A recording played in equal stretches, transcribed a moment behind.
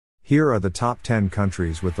Here are the top 10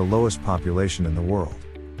 countries with the lowest population in the world.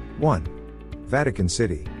 1. Vatican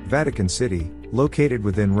City. Vatican City, located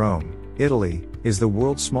within Rome, Italy, is the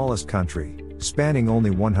world's smallest country, spanning only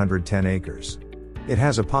 110 acres. It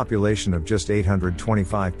has a population of just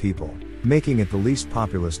 825 people, making it the least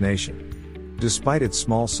populous nation. Despite its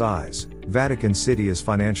small size, Vatican City is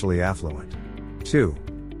financially affluent. 2.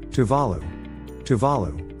 Tuvalu.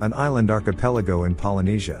 Tuvalu, an island archipelago in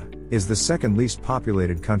Polynesia, is the second least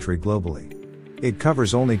populated country globally. It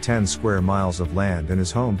covers only 10 square miles of land and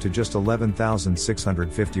is home to just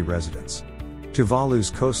 11,650 residents. Tuvalu's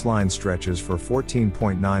coastline stretches for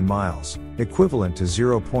 14.9 miles, equivalent to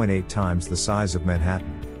 0.8 times the size of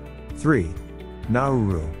Manhattan. 3.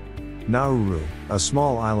 Nauru. Nauru, a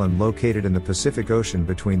small island located in the Pacific Ocean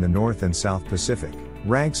between the North and South Pacific,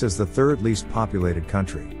 ranks as the third least populated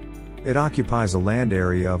country. It occupies a land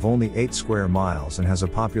area of only 8 square miles and has a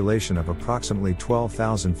population of approximately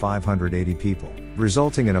 12,580 people,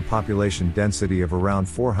 resulting in a population density of around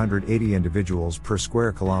 480 individuals per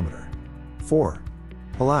square kilometer. 4.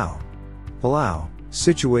 Palau. Palau,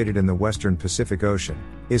 situated in the western Pacific Ocean,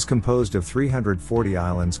 is composed of 340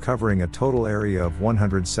 islands covering a total area of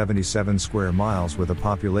 177 square miles with a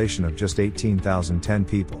population of just 18,010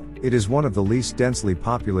 people. It is one of the least densely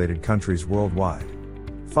populated countries worldwide.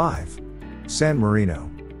 5. San Marino.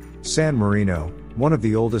 San Marino, one of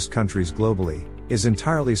the oldest countries globally, is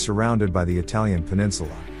entirely surrounded by the Italian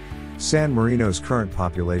peninsula. San Marino's current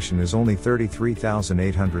population is only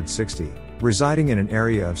 33,860, residing in an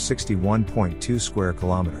area of 61.2 square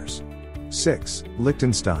kilometers. 6.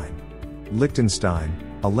 Liechtenstein. Liechtenstein,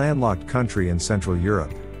 a landlocked country in Central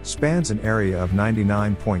Europe, spans an area of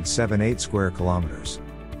 99.78 square kilometers.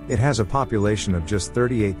 It has a population of just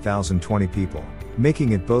 38,020 people,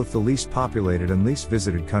 making it both the least populated and least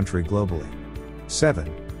visited country globally.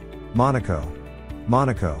 7. Monaco.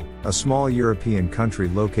 Monaco, a small European country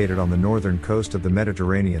located on the northern coast of the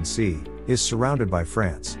Mediterranean Sea, is surrounded by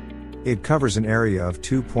France. It covers an area of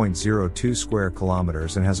 2.02 square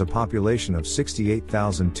kilometers and has a population of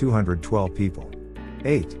 68,212 people.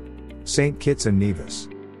 8. St. Kitts and Nevis.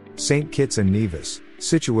 St. Kitts and Nevis,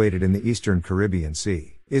 situated in the eastern Caribbean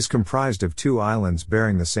Sea, is comprised of 2 islands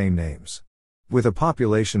bearing the same names. With a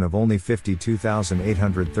population of only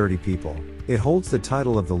 52,830 people, it holds the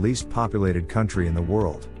title of the least populated country in the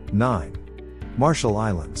world. 9. Marshall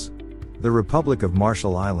Islands. The Republic of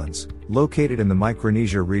Marshall Islands, located in the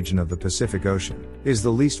Micronesia region of the Pacific Ocean, is the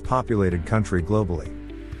least populated country globally.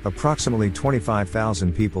 Approximately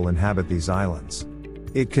 25,000 people inhabit these islands.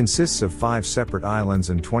 It consists of 5 separate islands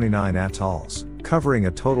and 29 atolls, covering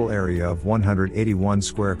a total area of 181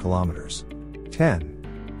 square kilometers.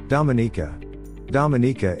 10. Dominica.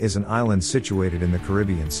 Dominica is an island situated in the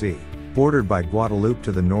Caribbean Sea, bordered by Guadeloupe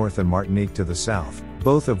to the north and Martinique to the south,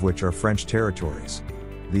 both of which are French territories.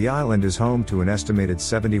 The island is home to an estimated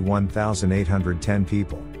 71,810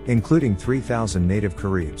 people, including 3,000 native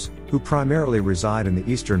Caribs, who primarily reside in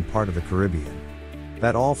the eastern part of the Caribbean.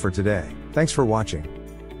 That's all for today. Thanks for watching.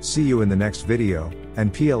 See you in the next video,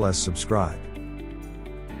 and PLS subscribe.